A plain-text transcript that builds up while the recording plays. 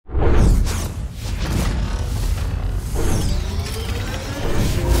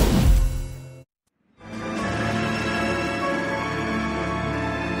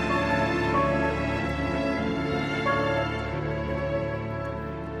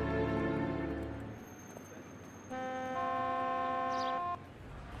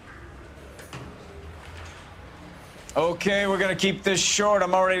Okay, we're gonna keep this short.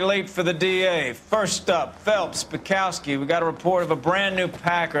 I'm already late for the DA. First up, Phelps, Bukowski. We got a report of a brand new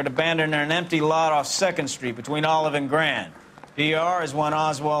Packard abandoned in an empty lot off 2nd Street between Olive and Grand. PR is one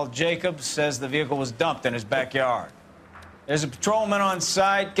Oswald Jacobs says the vehicle was dumped in his backyard. There's a patrolman on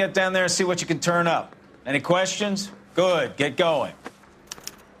site. Get down there and see what you can turn up. Any questions? Good, get going.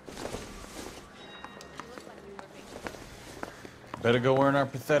 Better go earn our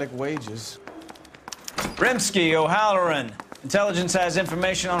pathetic wages. Rimsky, O'Halloran. Intelligence has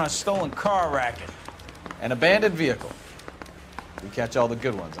information on a stolen car racket. An abandoned vehicle. We catch all the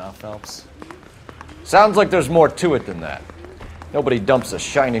good ones, huh, Phelps? Sounds like there's more to it than that. Nobody dumps a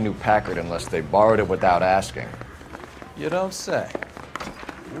shiny new Packard unless they borrowed it without asking. You don't say.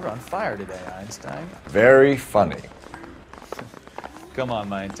 You're on fire today, Einstein. Very funny. Come on,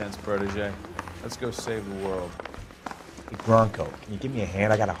 my intense protege. Let's go save the world. Hey, Bronco, can you give me a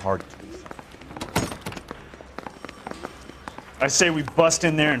hand? I got a hard case. I say we bust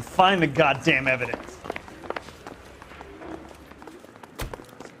in there and find the goddamn evidence.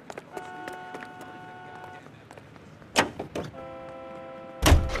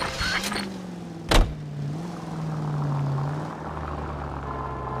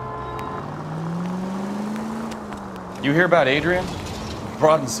 You hear about Adrian?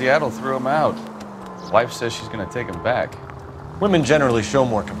 Broad in Seattle threw him out. Wife says she's gonna take him back. Women generally show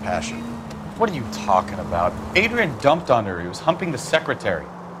more compassion. What are you talking about? Adrian dumped on her. He was humping the secretary.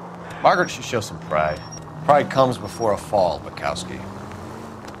 Margaret should show some pride. Pride comes before a fall, Bukowski.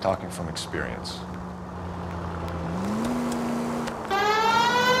 Talking from experience.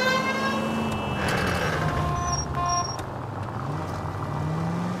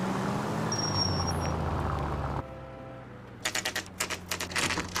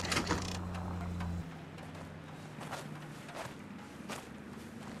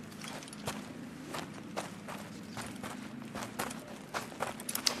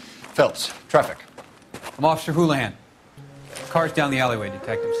 Phelps, traffic. I'm Officer Houlihan. Car's down the alleyway,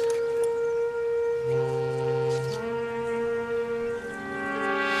 detectives.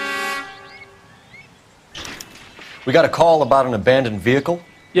 We got a call about an abandoned vehicle.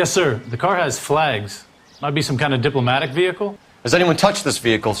 Yes, sir. The car has flags. Might be some kind of diplomatic vehicle. Has anyone touched this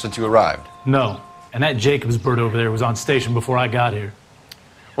vehicle since you arrived? No. And that Jacobs bird over there was on station before I got here.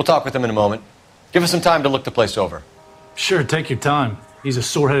 We'll talk with him in a moment. Give us some time to look the place over. Sure, take your time. He's a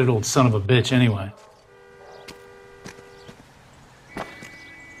sore-headed old son of a bitch anyway.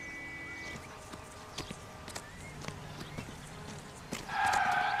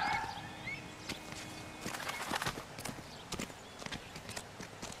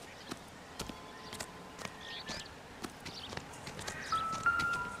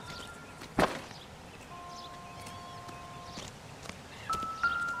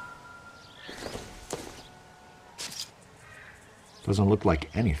 Doesn't look like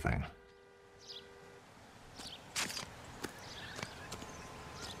anything.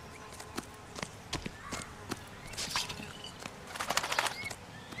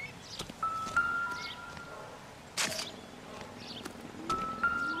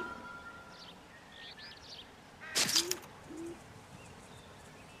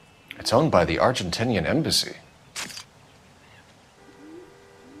 It's owned by the Argentinian embassy.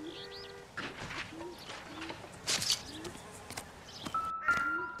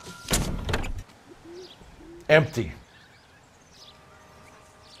 Empty.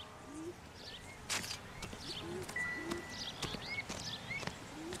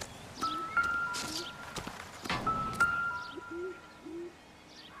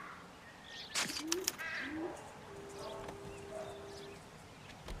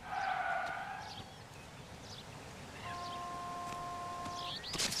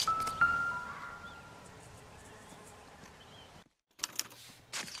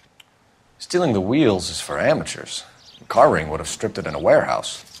 Stealing the wheels is for amateurs. The car ring would have stripped it in a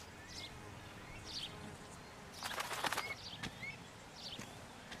warehouse.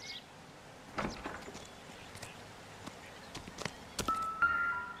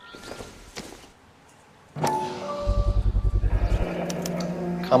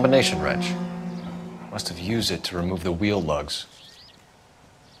 Combination wrench. Must have used it to remove the wheel lugs.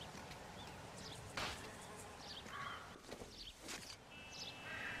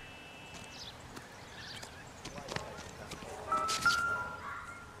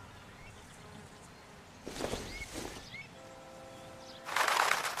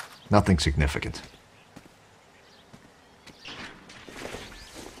 Nothing significant.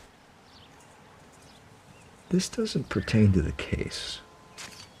 This doesn't pertain to the case.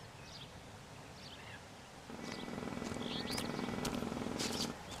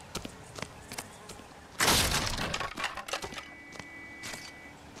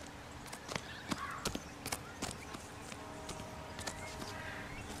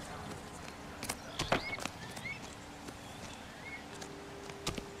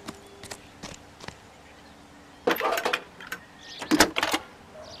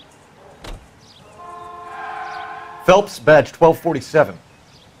 Phelps, badge 1247.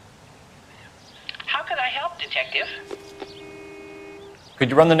 How could I help, Detective? Could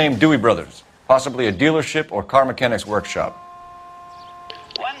you run the name Dewey Brothers? Possibly a dealership or car mechanics workshop.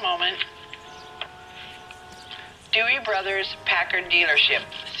 One moment. Dewey Brothers Packard Dealership,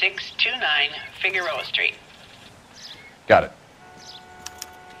 629 Figueroa Street. Got it.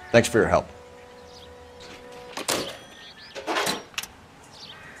 Thanks for your help.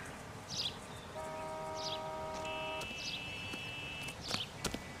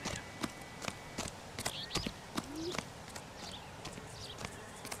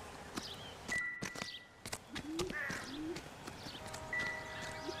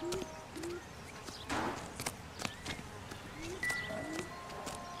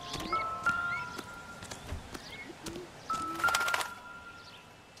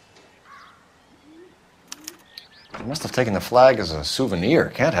 You must have taken the flag as a souvenir.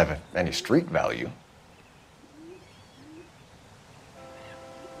 Can't have any street value.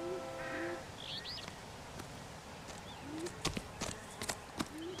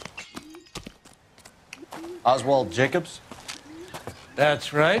 Oswald Jacobs?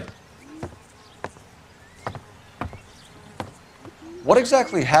 That's right. What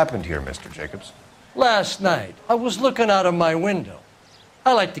exactly happened here, Mr. Jacobs? Last night, I was looking out of my window.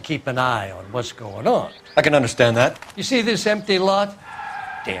 I like to keep an eye on what's going on. I can understand that. You see this empty lot?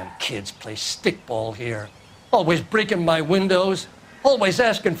 Damn kids play stickball here. Always breaking my windows. Always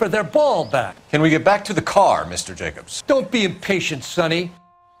asking for their ball back. Can we get back to the car, Mr. Jacobs? Don't be impatient, Sonny.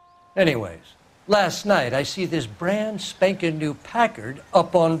 Anyways, last night I see this brand spanking new Packard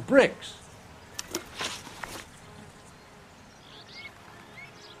up on bricks.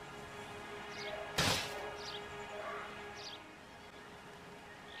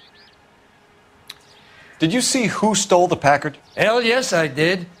 Did you see who stole the Packard? Hell yes, I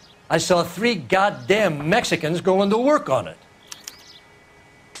did. I saw 3 goddamn Mexicans going to work on it.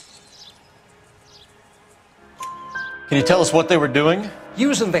 Can you tell us what they were doing?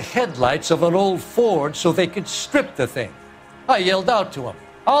 Using the headlights of an old Ford so they could strip the thing. I yelled out to them,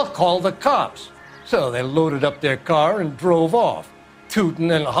 "I'll call the cops." So they loaded up their car and drove off,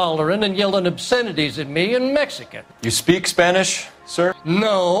 tooting and hollering and yelling obscenities at me in Mexican. You speak Spanish, sir?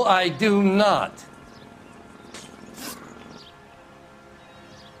 No, I do not.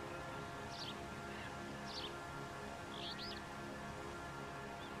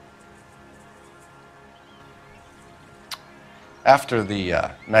 After the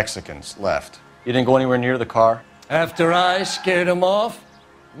Mexicans left, you didn't go anywhere near the car? After I scared them off?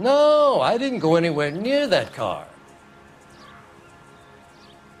 No, I didn't go anywhere near that car.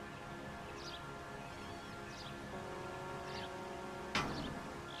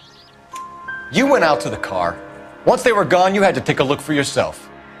 You went out to the car. Once they were gone, you had to take a look for yourself.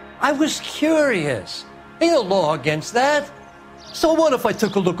 I was curious. Ain't no law against that. So what if I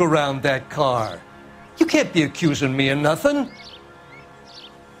took a look around that car? You can't be accusing me of nothing.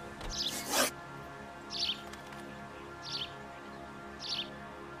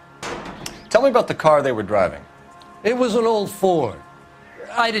 Tell me about the car they were driving. It was an old Ford.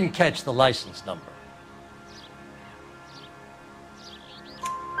 I didn't catch the license number.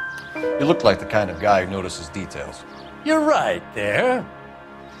 You look like the kind of guy who notices details. You're right there.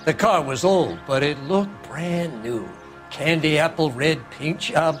 The car was old, but it looked brand new. Candy apple red paint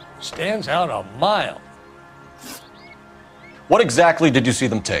job stands out a mile. What exactly did you see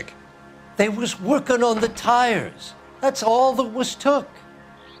them take? They was working on the tires. That's all that was took.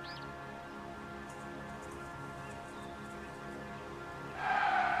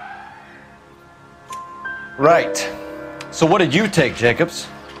 Right. So what did you take, Jacobs?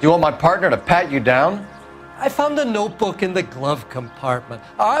 Do you want my partner to pat you down? I found a notebook in the glove compartment.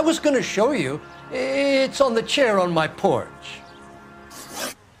 I was going to show you. It's on the chair on my porch.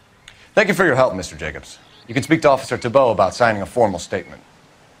 Thank you for your help, Mr. Jacobs. You can speak to Officer Thibault about signing a formal statement.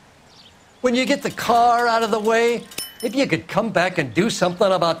 When you get the car out of the way, if you could come back and do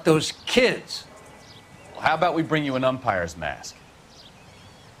something about those kids. Well, how about we bring you an umpire's mask?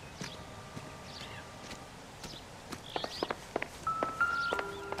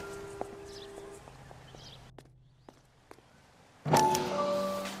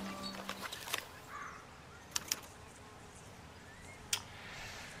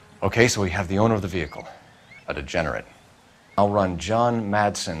 Okay, so we have the owner of the vehicle, a degenerate. I'll run John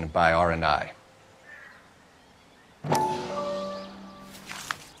Madsen by R&I.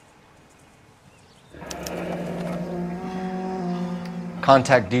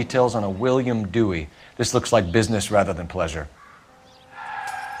 Contact details on a William Dewey. This looks like business rather than pleasure.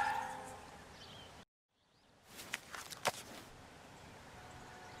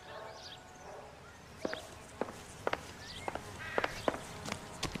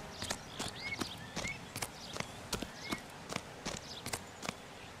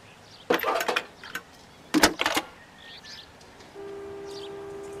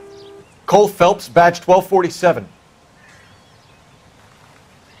 Cole Phelps, badge 1247.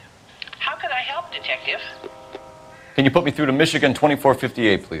 How could I help, Detective? Can you put me through to Michigan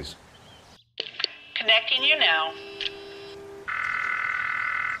 2458, please? Connecting you now.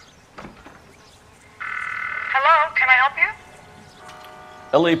 Hello, can I help you?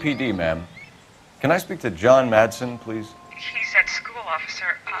 LAPD, ma'am. Can I speak to John Madsen, please? He's at school,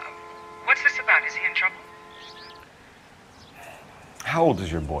 officer. What's this about? Is he in trouble? How old is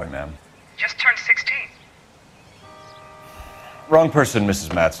your boy, ma'am? Just turned 16. Wrong person, Mrs.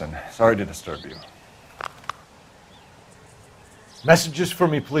 Madsen. Sorry to disturb you. Messages for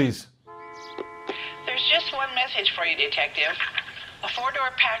me, please. There's just one message for you, Detective. A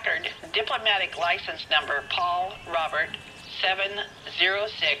four-door Packard, diplomatic license number Paul Robert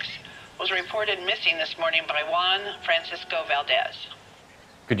 706, was reported missing this morning by Juan Francisco Valdez.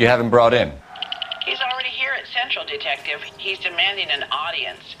 Could you have him brought in? He's already here at Central, Detective. He's demanding an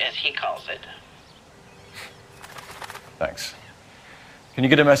audience, as he calls it. Thanks. Can you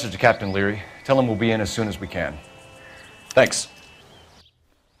get a message to Captain Leary? Tell him we'll be in as soon as we can. Thanks.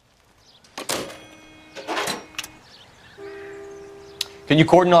 Can you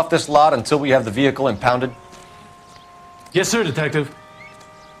cordon off this lot until we have the vehicle impounded? Yes, sir, Detective.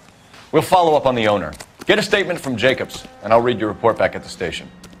 We'll follow up on the owner. Get a statement from Jacobs, and I'll read your report back at the station.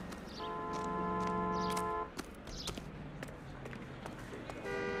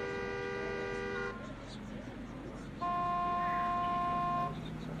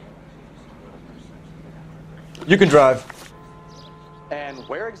 You can drive. And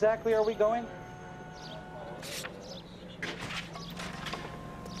where exactly are we going?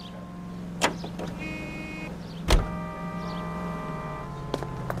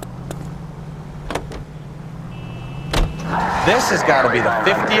 This has got to be the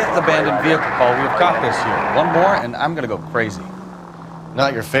 50th abandoned vehicle call we've caught this year. One more, and I'm going to go crazy.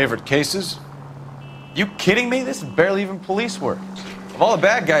 Not your favorite cases? You kidding me? This is barely even police work. Of all the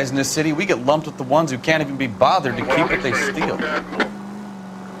bad guys in this city, we get lumped with the ones who can't even be bothered to keep what they steal.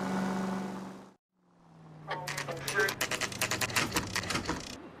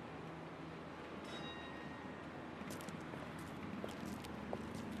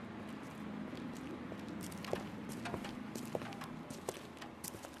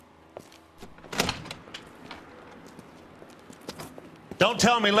 Don't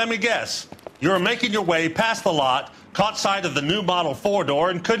tell me, let me guess. You were making your way past the lot, caught sight of the new model four-door,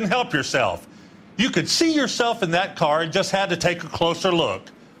 and couldn't help yourself. You could see yourself in that car and just had to take a closer look.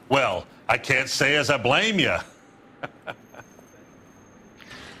 Well, I can't say as I blame you.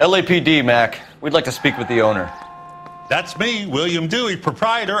 LAPD, Mac. We'd like to speak with the owner. That's me, William Dewey,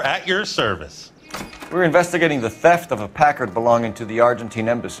 proprietor, at your service. We're investigating the theft of a Packard belonging to the Argentine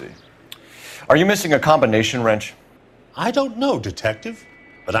embassy. Are you missing a combination wrench? I don't know, Detective,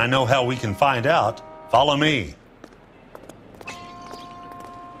 but I know how we can find out. Follow me.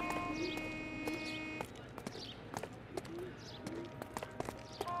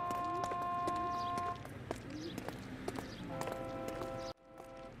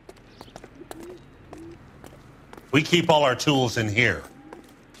 We keep all our tools in here.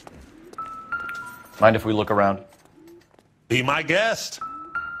 Mind if we look around? Be my guest.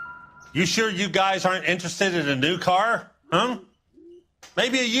 You sure you guys aren't interested in a new car? Huh?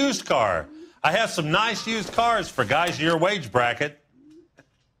 Maybe a used car. I have some nice used cars for guys in your wage bracket.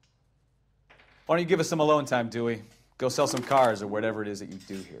 Why don't you give us some alone time, Dewey? Go sell some cars or whatever it is that you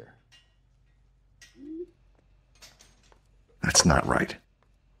do here. That's not right.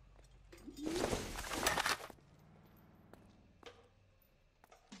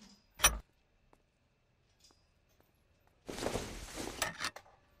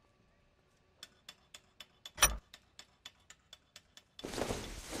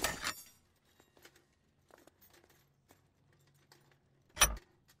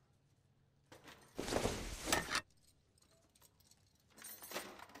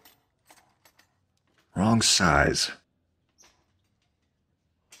 Wrong size.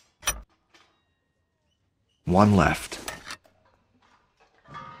 One left.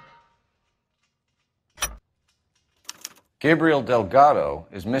 Gabriel Delgado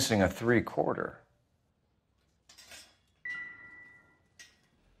is missing a 3/4.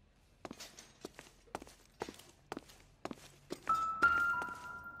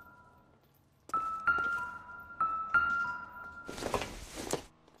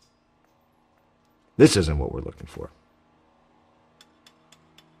 This isn't what we're looking for.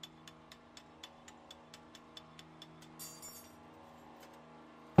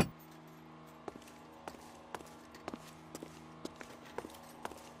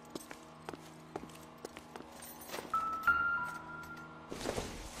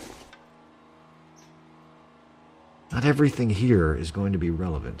 Not everything here is going to be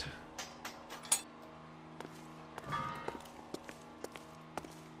relevant.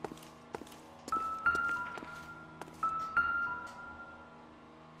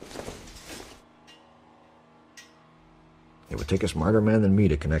 It would take a smarter man than me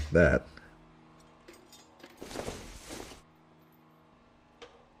to connect that.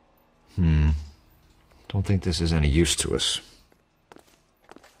 Don't think this is any use to us.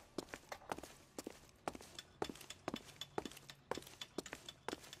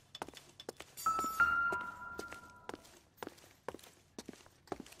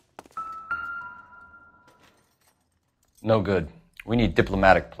 No good. We need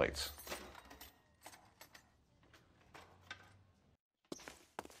diplomatic plates.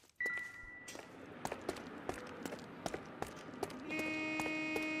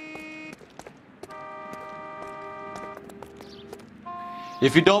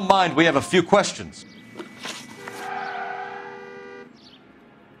 If you don't mind, we have a few questions.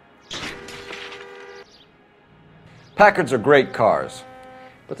 Packards are great cars,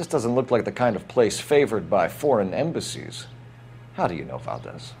 but this doesn't look like the kind of place favored by foreign embassies. How do you know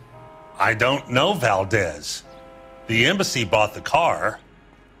Valdez? I don't know Valdez. The embassy bought the car.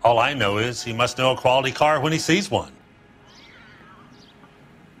 All I know is he must know a quality car when he sees one.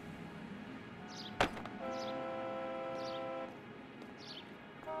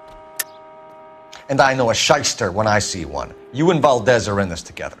 And I know a shyster when I see one. You and Valdez are in this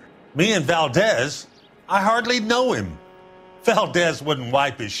together. Me and Valdez? I hardly know him. Valdez wouldn't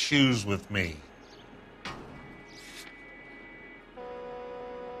wipe his shoes with me.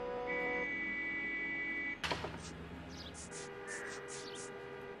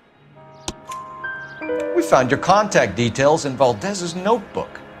 We found your contact details in Valdez's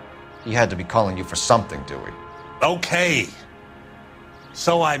notebook. He had to be calling you for something, Dewey. Okay.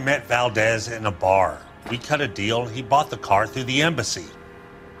 So I met Valdez in a bar. We cut a deal. He bought the car through the embassy.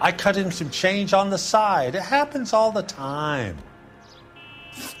 I cut him some change on the side. It happens all the time.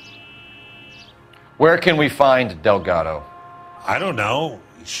 Where can we find Delgado? I don't know.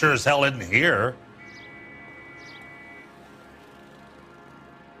 He sure as hell isn't here.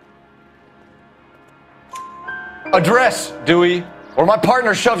 Address, Dewey, or my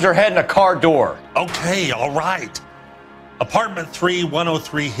partner shoves your head in a car door. Okay, all right. Apartment 3,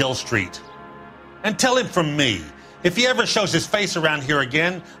 103 Hill Street. And tell him from me, if he ever shows his face around here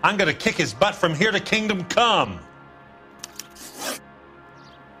again, I'm going to kick his butt from here to Kingdom Come.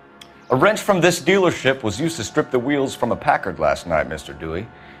 A wrench from this dealership was used to strip the wheels from a Packard last night, Mr. Dewey.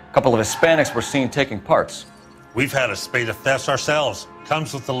 A couple of Hispanics were seen taking parts. We've had a spate of thefts ourselves.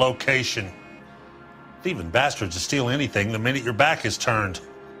 Comes with the location. Thieving bastards to steal anything the minute your back is turned.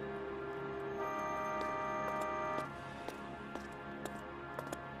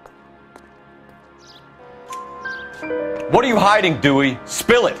 What are you hiding, Dewey?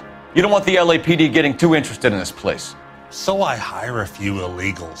 Spill it. You don't want the LAPD getting too interested in this place. So I hire a few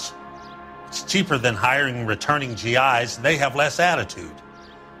illegals. It's cheaper than hiring returning GIs. They have less attitude.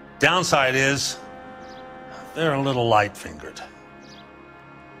 Downside is, they're a little light-fingered.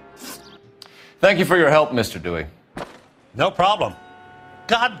 Thank you for your help, Mr. Dewey. No problem.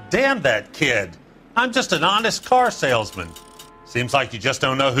 God damn that kid. I'm just an honest car salesman. Seems like you just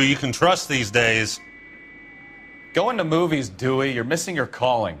don't know who you can trust these days. Going to movies, Dewey. You're missing your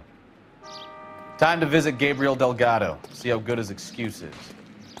calling. Time to visit Gabriel Delgado. See how good his excuse is.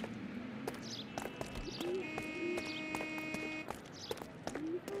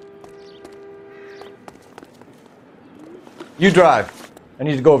 You drive. I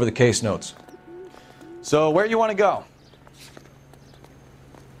need to go over the case notes. So, where you want to go?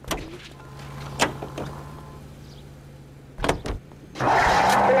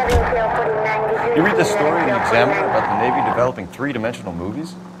 You read the story in the Examiner about the Navy developing three-dimensional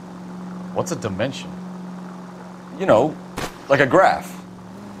movies? What's a dimension? You know, like a graph.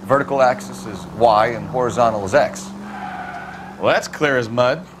 Vertical axis is Y and horizontal is X. Well, that's clear as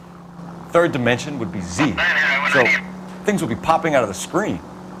mud. Third dimension would be Z. So things would be popping out of the screen.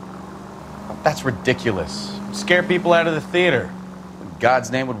 That's ridiculous. Scare people out of the theater. In God's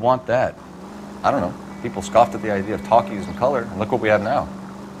name would want that. I don't know. People scoffed at the idea of talkies in color, and look what we have now.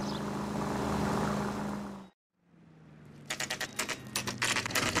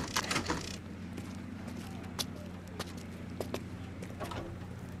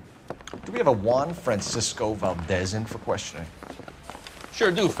 Do we have a Juan Francisco Valdez in for questioning? Sure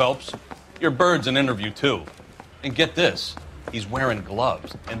do, Phelps. Your bird's an interview, too. And get this, he's wearing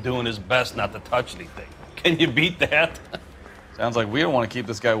gloves and doing his best not to touch anything. Can you beat that? Sounds like we don't want to keep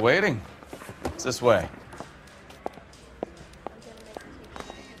this guy waiting. It's this way.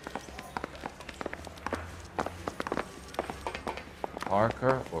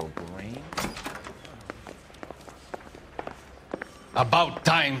 marker or brain? About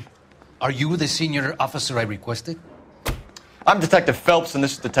time. Are you the senior officer I requested? I'm Detective Phelps, and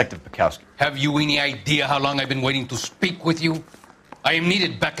this is Detective Bukowski. Have you any idea how long I've been waiting to speak with you? I am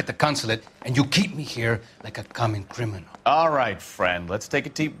needed back at the consulate, and you keep me here like a common criminal. All right, friend. Let's take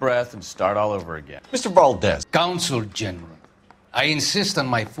a deep breath and start all over again. Mr. Valdez. Consul General. I insist on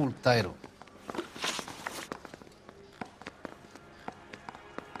my full title.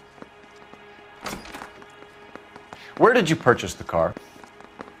 Where did you purchase the car?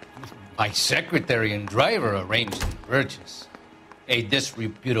 My secretary and driver arranged the purchase. A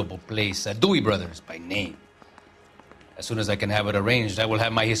disreputable place, Dewey Brothers by name. As soon as I can have it arranged, I will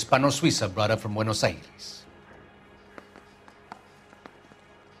have my Hispano Suiza brought up from Buenos Aires.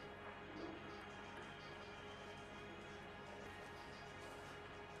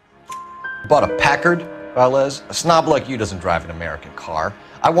 Bought a Packard, Valdez? A snob like you doesn't drive an American car.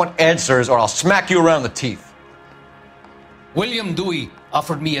 I want answers or I'll smack you around the teeth. William Dewey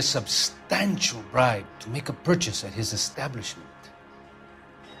offered me a substantial bribe to make a purchase at his establishment.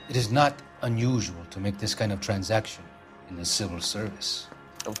 It is not unusual to make this kind of transaction in the civil service.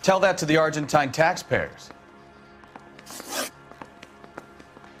 Tell that to the Argentine taxpayers.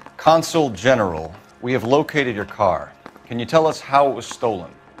 Consul General, we have located your car. Can you tell us how it was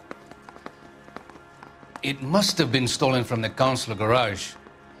stolen? It must have been stolen from the consular garage.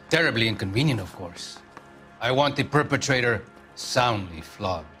 Terribly inconvenient, of course. I want the perpetrator soundly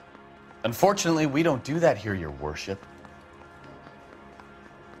flogged. Unfortunately, we don't do that here, Your Worship.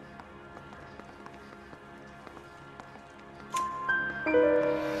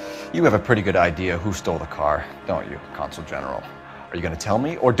 You have a pretty good idea who stole the car, don't you, Consul General? Are you going to tell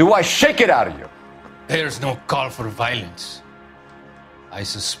me, or do I shake it out of you? There's no call for violence. I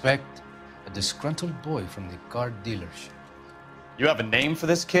suspect a disgruntled boy from the car dealership. You have a name for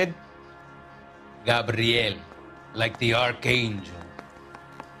this kid? Gabriel, like the archangel.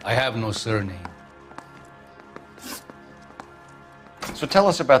 I have no surname. So tell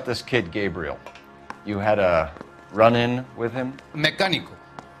us about this kid, Gabriel. You had a run-in with him? Mecánico.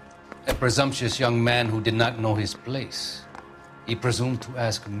 A presumptuous young man who did not know his place. He presumed to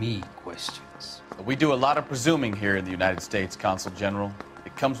ask me questions. We do a lot of presuming here in the United States, Consul General.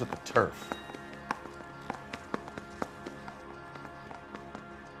 It comes with the turf.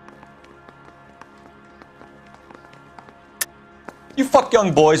 You fuck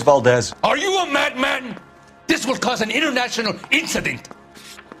young boys, Valdez. Are you a madman? This will cause an international incident.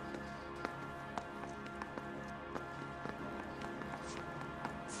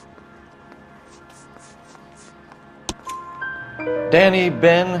 Danny,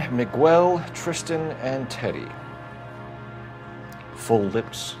 Ben, Miguel, Tristan, and Teddy. Full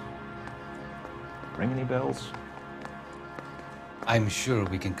lips. Ring any bells? I'm sure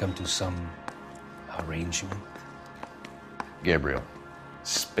we can come to some arrangement. Gabriel,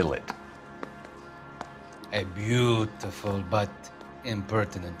 spill it. A beautiful but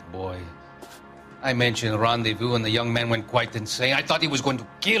impertinent boy. I mentioned rendezvous and the young man went quite insane. I thought he was going to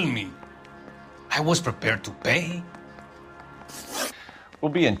kill me. I was prepared to pay.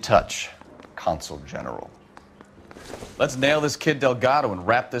 We'll be in touch, Consul General. Let's nail this kid Delgado and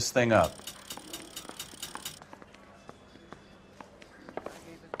wrap this thing up.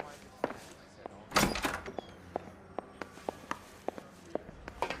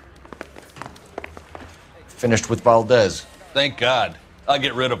 Finished with Valdez. Thank God. I'll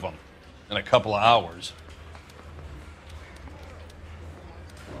get rid of him in a couple of hours.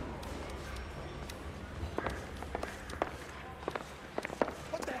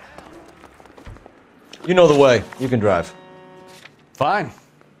 You know the way. You can drive. Fine.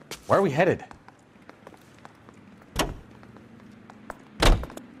 Where are we headed?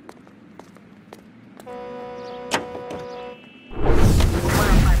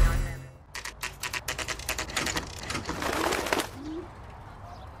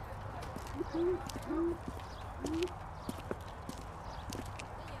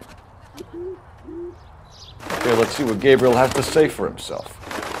 Okay, let's see what Gabriel has to say for himself.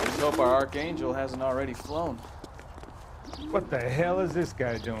 Let's hope our archangel hasn't already flown. What the hell is this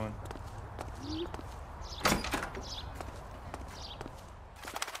guy doing?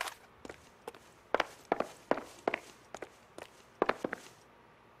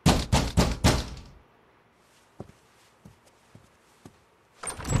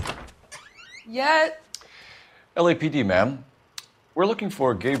 Yeah. LAPD, ma'am. We're looking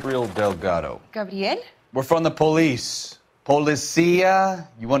for Gabriel Delgado. Gabriel? We're from the police. Policia,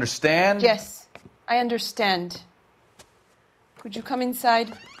 you understand? Yes, I understand. Could you come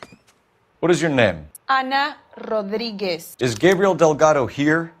inside? What is your name? Ana Rodriguez. Is Gabriel Delgado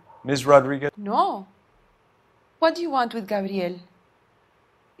here, Ms. Rodriguez? No. What do you want with Gabriel?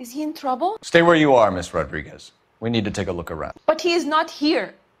 Is he in trouble? Stay where you are, Ms. Rodriguez. We need to take a look around. But he is not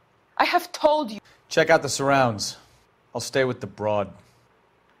here. I have told you. Check out the surrounds. I'll stay with the broad.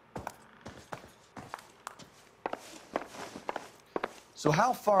 So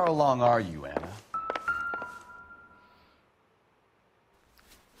how far along are you, Anna?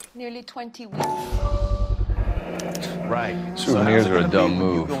 Nearly 20 weeks. Right. Souvenirs are a dumb You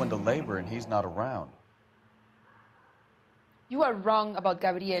move. go into labor and he's not around. You are wrong about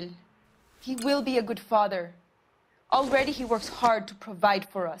Gabriel. He will be a good father. Already he works hard to provide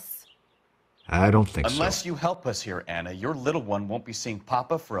for us. I don't think Unless you help us here, Anna, your little one won't be seeing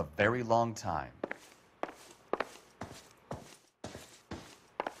Papa for a very long time.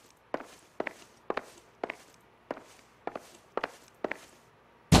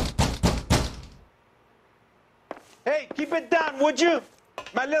 Hey, keep it down, would you?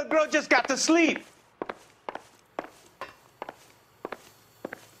 My little girl just got to sleep.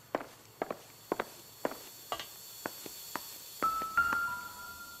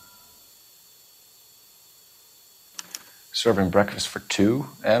 Serving breakfast for two,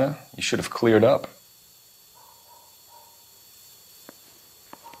 Anna? You should have cleared up.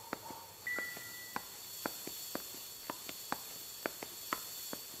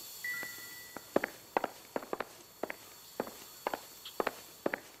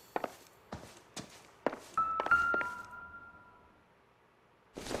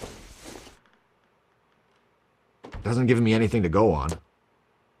 Doesn't give me anything to go on.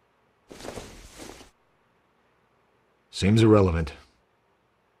 Seems irrelevant.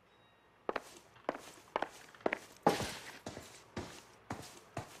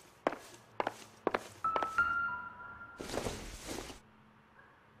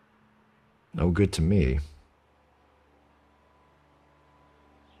 No good to me.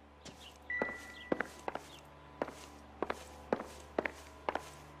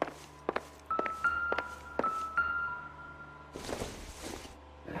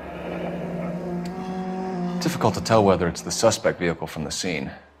 Difficult to tell whether it's the suspect vehicle from the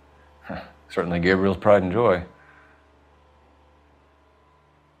scene. Certainly Gabriel's pride and joy.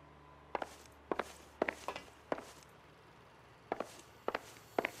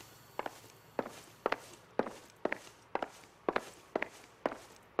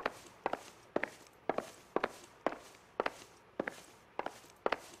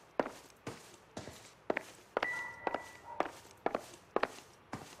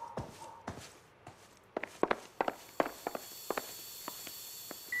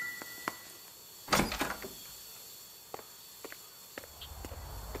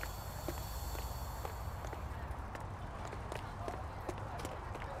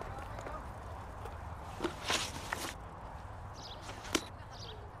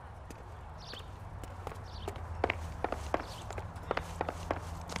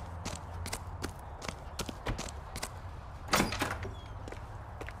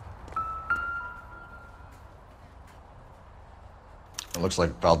 It looks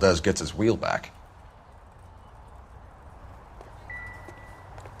like Valdez gets his wheel back.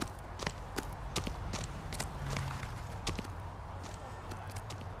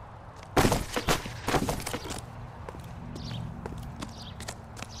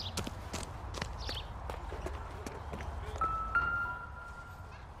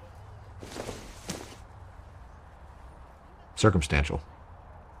 Circumstantial.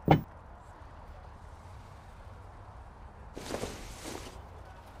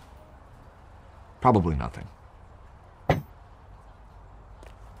 Probably nothing.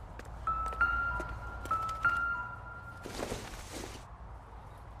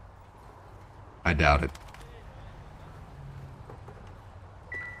 I doubt it.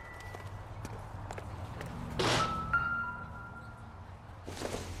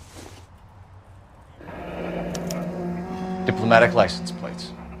 Diplomatic license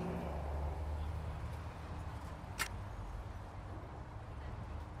plates.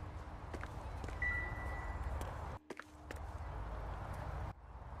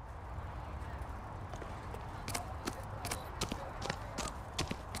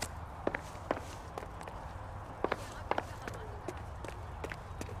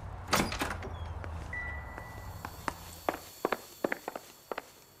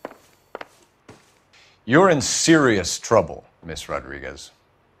 You're in serious trouble, Miss Rodriguez.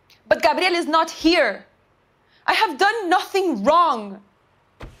 But Gabriel is not here. I have done nothing wrong.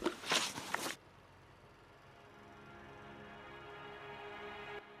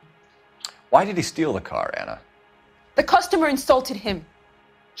 Why did he steal the car, Anna? The customer insulted him.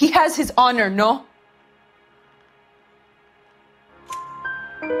 He has his honor, no?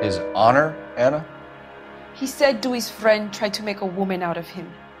 His honor, Anna? He said Dewey's friend tried to make a woman out of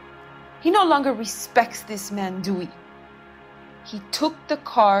him. He no longer respects this man, Dewey. He took the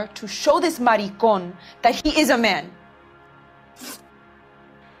car to show this maricón that he is a man.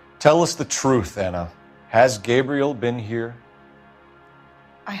 Tell us the truth, Anna. Has Gabriel been here?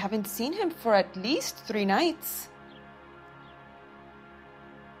 I haven't seen him for at least 3 nights.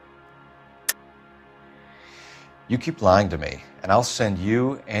 You keep lying to me, and I'll send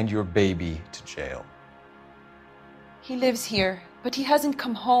you and your baby to jail. He lives here, but he hasn't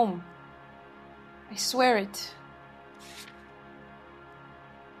come home. I swear it.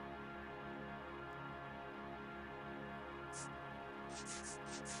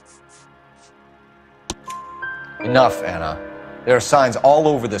 Enough, Anna. There are signs all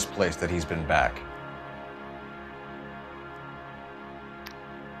over this place that he's been back.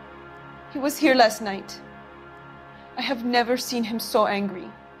 He was here last night. I have never seen him so angry.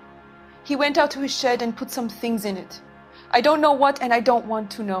 He went out to his shed and put some things in it. I don't know what, and I don't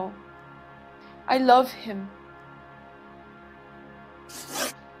want to know. I love him.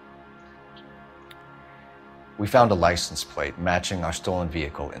 We found a license plate matching our stolen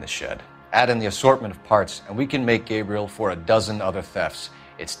vehicle in the shed. Add in the assortment of parts, and we can make Gabriel for a dozen other thefts.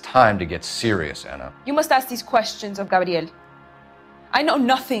 It's time to get serious, Anna. You must ask these questions of Gabriel. I know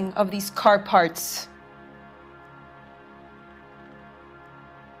nothing of these car parts.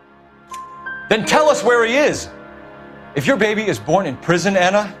 Then tell us where he is! If your baby is born in prison,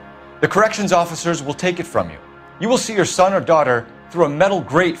 Anna, the corrections officers will take it from you. You will see your son or daughter through a metal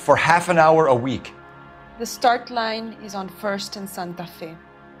grate for half an hour a week. The start line is on 1st and Santa Fe.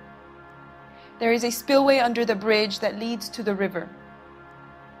 There is a spillway under the bridge that leads to the river.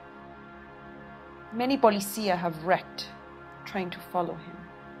 Many policia have wrecked trying to follow him.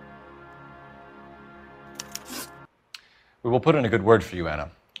 We will put in a good word for you,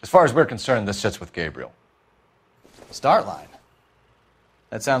 Anna. As far as we're concerned, this sits with Gabriel. Start line.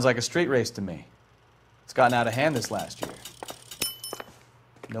 That sounds like a street race to me. It's gotten out of hand this last year.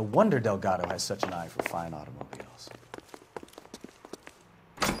 No wonder Delgado has such an eye for fine automobiles.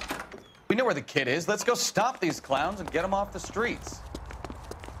 We know where the kid is. Let's go stop these clowns and get them off the streets.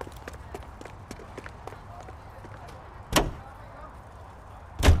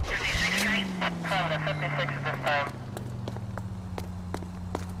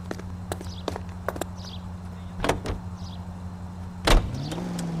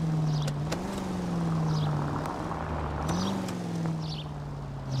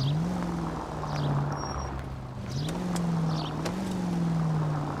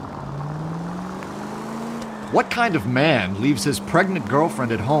 What kind of man leaves his pregnant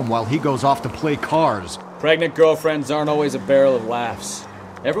girlfriend at home while he goes off to play cars? Pregnant girlfriends aren't always a barrel of laughs.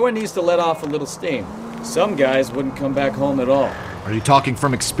 Everyone needs to let off a little steam. Some guys wouldn't come back home at all. Are you talking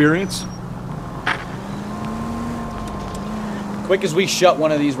from experience? Quick as we shut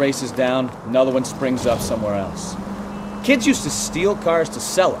one of these races down, another one springs up somewhere else. Kids used to steal cars to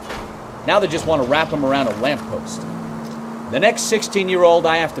sell them. Now they just want to wrap them around a lamppost. The next 16-year-old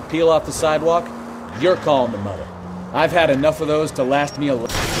I have to peel off the sidewalk, you're calling the mother. I've had enough of those to last me a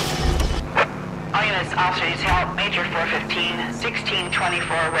little. All units, officers help. Major 415,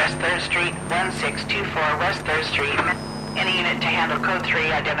 1624 West 3rd Street, 1624 West 3rd Street. Any unit to handle code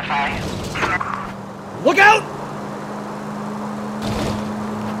 3, identify. Look out!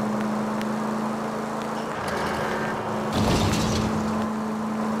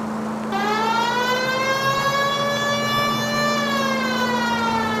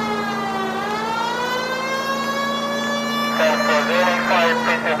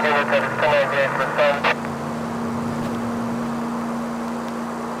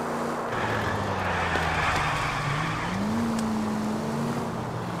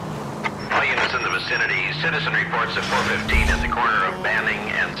 All units in the vicinity, citizen reports at 415 at the corner of Banning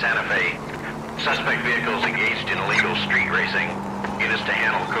and Santa Fe. Suspect vehicles engaged in illegal street racing. Units to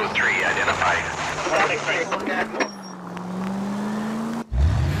handle code 3 identified.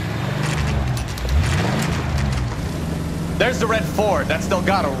 There's the red Ford. That's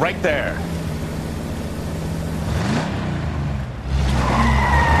Delgado right there.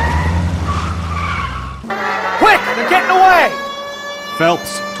 Quick! They're getting away!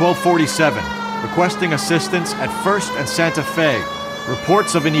 Phelps, 1247. Requesting assistance at 1st and Santa Fe.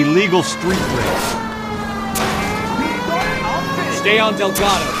 Reports of an illegal street race. Stay on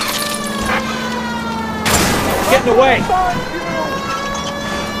Delgado. Getting away.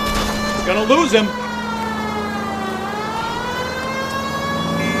 We're gonna lose him.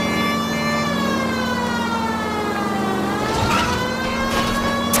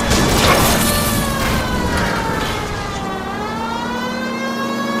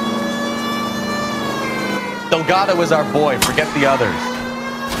 Delgado is our boy. Forget the others.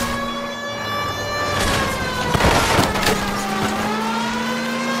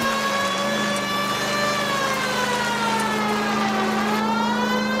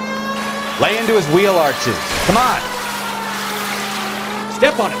 Lay into his wheel arches. Come on.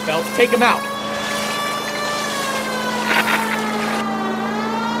 Step on it, Phelps. Take him out.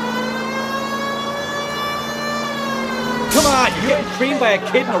 Come on, you're getting creamed by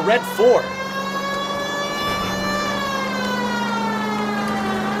a kid in a red Ford.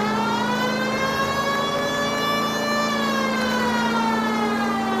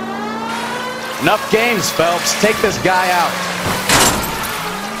 Enough games, Phelps. Take this guy out.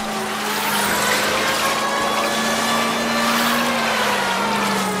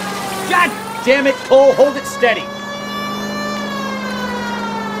 God damn it, Cole, hold it steady.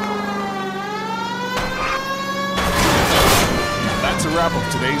 That's a wrap of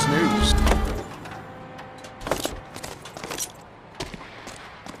today's news.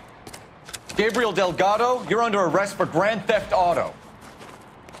 Gabriel Delgado, you're under arrest for grand theft auto.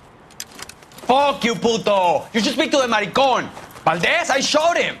 Fuck you, puto! You should speak to the maricon. Valdez, I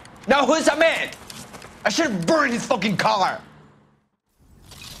showed him. Now who's the man? I should have burned his fucking car.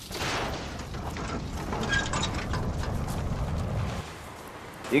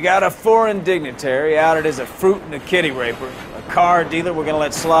 You got a foreign dignitary outed as a fruit and a kitty raper, a car dealer we're gonna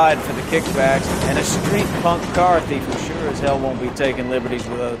let slide for the kickbacks, and a street punk car thief who sure as hell won't be taking liberties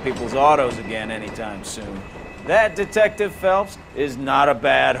with other people's autos again anytime soon. That, Detective Phelps, is not a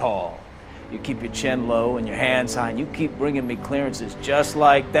bad haul. You keep your chin low and your hands high, and you keep bringing me clearances just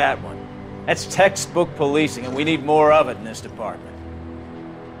like that one. That's textbook policing, and we need more of it in this department.